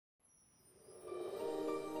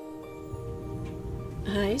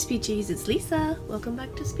Hi Speechies, it's Lisa. Welcome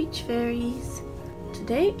back to Speech Fairies.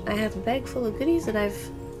 Today I have a bag full of goodies that I've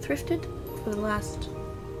thrifted for the last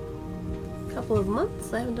couple of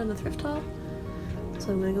months. I haven't done a thrift haul,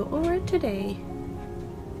 so I'm going to go over it today.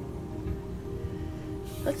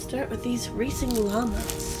 Let's start with these racing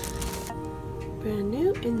llamas. Brand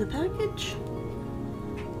new in the package.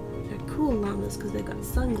 They're cool llamas because they've got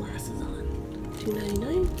sunglasses on.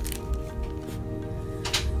 $2.99.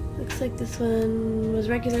 Looks like this one was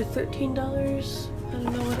regular $13. I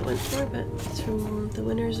don't know what it went for, but it's from the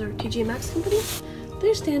Winners or TJ Maxx company.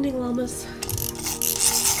 They're standing llamas.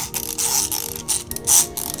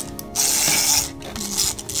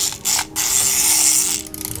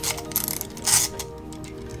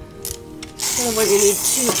 Kind of what you need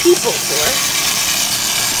two people for.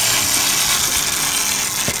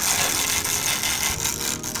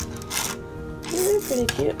 They're pretty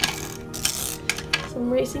cute. Some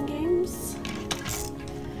racing games.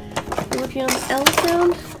 You're working on the L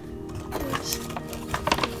sound.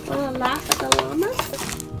 Wanna laugh at the llamas?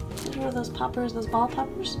 There's one of those poppers, those ball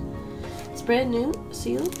poppers. It's brand new,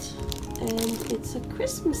 sealed, and it's a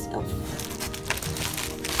Christmas elf.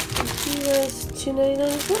 And he was $2.99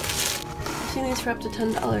 as well. I've seen these for up to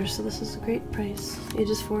 $10, so this is a great price.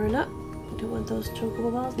 Ages 4 and up. You don't want those chocobo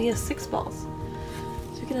balls. He has 6 balls.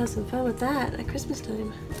 So you can have some fun with that at Christmas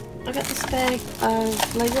time. I got this bag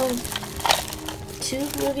of Lego 2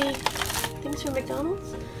 movie things from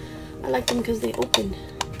McDonald's. I like them because they open.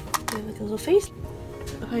 They have like a little face.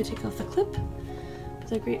 I'll probably take off the clip, but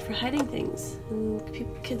they're great for hiding things, and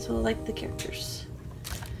kids will like the characters.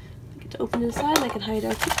 I get to open inside, and I can hide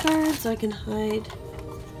our gift cards, I can hide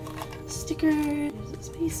stickers. There's a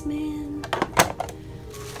spaceman,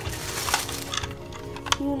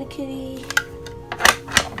 Unikitty.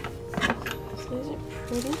 These are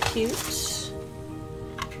pretty cute.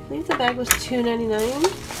 I believe the bag was $2.99.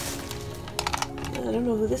 I don't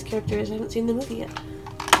know who this character is. I haven't seen the movie yet.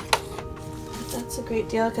 But that's a great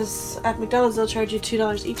deal because at McDonald's they'll charge you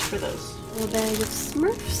 $2 each for those. A bag of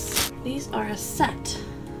Smurfs. These are a set.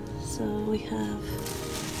 So we have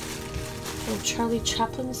a Charlie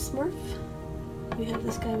Chaplin Smurf. We have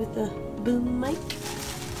this guy with the boom mic.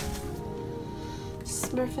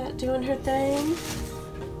 Smurfette doing her thing.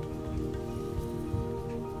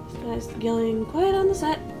 Guy's yelling quiet on the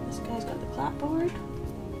set. This guy's got the clapboard.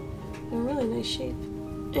 They're in really nice shape.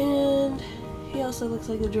 And he also looks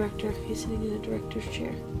like the director. He's sitting in a director's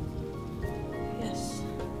chair. Yes.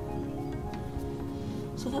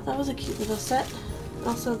 So I thought that was a cute little set.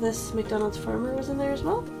 Also, this McDonald's farmer was in there as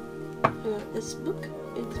well. I got this book.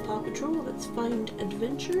 It's Paw Patrol. Let's Find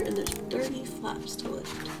Adventure. And there's 30 flaps to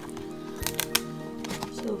lift.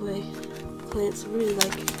 So my clients really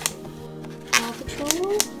like Paw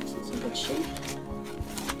Patrol. It's in good shape.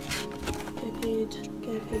 I paid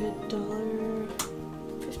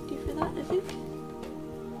 $1.50 for that, I think.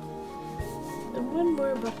 And one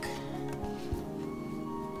more book.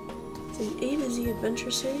 It's an A to Z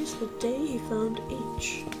adventure series, The Day He Found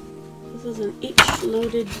H. This is an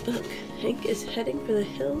H-loaded book. Hank is heading for the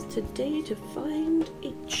hills today to find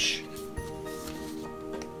H.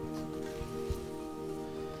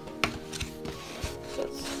 So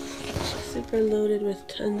it's super loaded with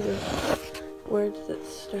tons of words that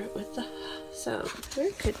start with the sound.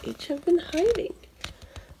 Where could H have been hiding?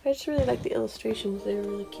 I just really like the illustrations. They're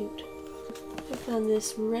really cute. I found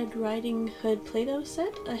this Red Riding Hood Play-Doh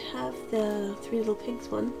set. I have the Three Little Pigs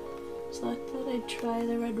one, so I thought I'd try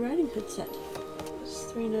the Red Riding Hood set. It's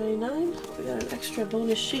 $3.99. We got an extra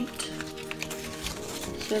bonus sheet.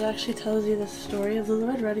 So it actually tells you the story of the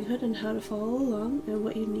Red Riding Hood and how to follow along and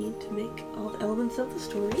what you need to make all the elements of the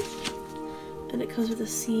story. And it comes with a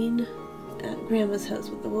scene at Grandma's house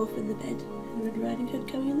with the wolf in the bed and Red Riding Hood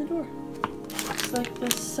coming in the door. Looks like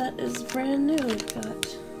this set is brand new. We've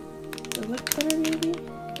got the woodcutter maybe,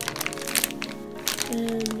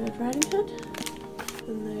 and Red Riding Hood,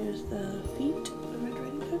 and there's the feet of Red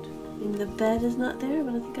Riding Hood. And the bed is not there,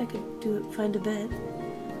 but I think I could find a bed.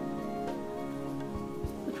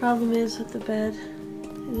 The problem is with the bed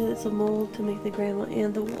is that it's a mold to make the grandma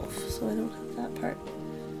and the wolf, so I don't have that part.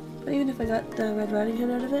 But even if I got the Red Riding Hood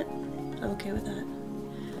out of it, I'm okay with that.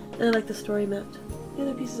 And I like the story mapped. The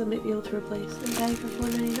other pieces I might be able to replace. And bag for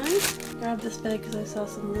 $4.99. Grabbed this bag because I saw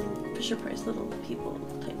some little Fisher-Price little people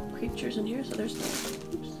type creatures in here. So there's the,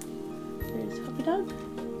 oops, there's a puppy dog.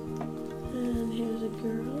 And here's a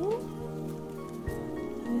girl.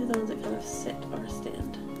 And these are the ones that kind of sit or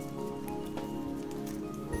stand.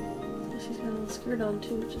 So she's got a little skirt on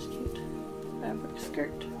too, which is cute. Fabric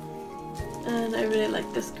skirt. And I really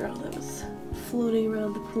like this girl that was floating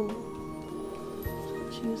around the pool.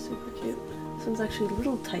 She was super cute. This one's actually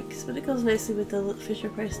Little Tykes, but it goes nicely with the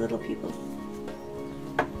Fisher-Price Little People.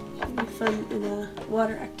 Should be fun in a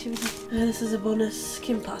water activity. This is a bonus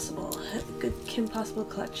Kim Possible. A good Kim Possible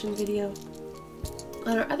collection video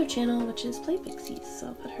on our other channel, which is Play Pixies, so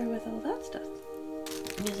I'll put her with all that stuff.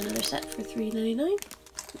 And here's another set for $3.99.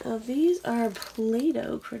 Now these are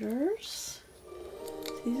Play-Doh critters.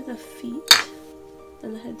 So these are the feet,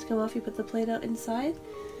 and the heads come off. You put the Play-Doh inside,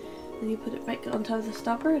 and you put it right on top of the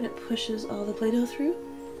stopper, and it pushes all the Play-Doh through.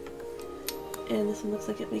 And this one looks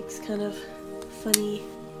like it makes kind of funny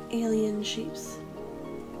alien shapes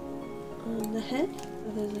on the head.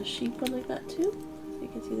 So there's a sheep one like that too. So you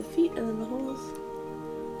can see the feet and then the holes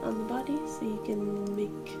on the body, so you can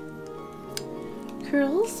make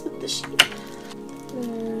curls with the sheep.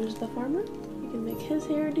 There's the farmer. You can make his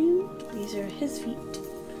hairdo. These are his feet.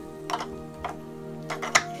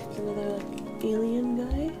 Another alien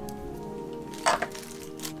guy.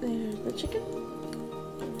 There's the chicken.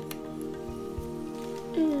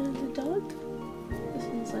 And the dog. This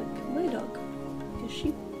one's like my dog. Like a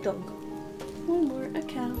sheep dog. One more, a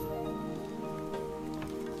cow.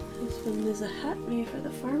 This one is a hat made for the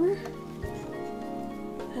farmer.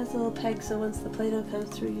 It has a little peg, so once the Play-Doh comes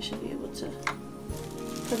through, you should be able to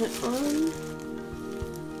put it on.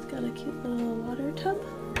 It's got a cute little water tub,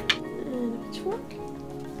 and a pitchfork,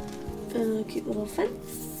 and a cute little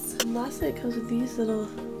fence. And lastly, it comes with these little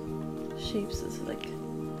shapes. This is like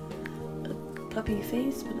a puppy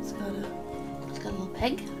face, but it's got a little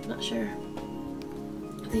peg. I'm not sure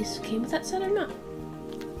if these came with that set or not.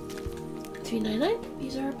 $3.99.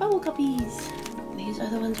 These are bubble cuppies. These are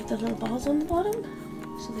the ones with the little balls on the bottom,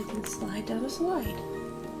 so they can slide down a slide.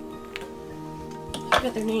 I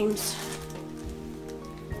forget their names.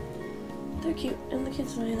 They're cute, and the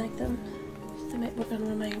kids really like them. So they might work on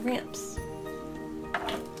one of my ramps.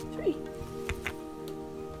 3.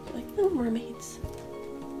 Like little mermaids.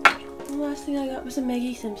 And the last thing I got was a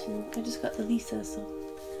Maggie Simpson. I just got the Lisa, so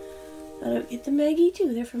I don't get the Maggie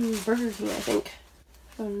too. They're from Burger King, I think.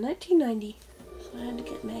 From 1990, so I had to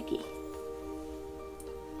get Maggie.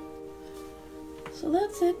 So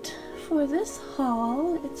that's it for this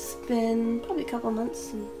haul. It's been probably a couple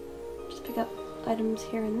months and just pick up items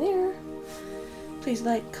here and there. Please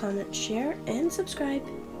like, comment, share, and subscribe.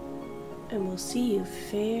 And we'll see you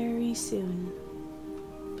very soon.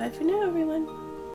 Bye for now, everyone.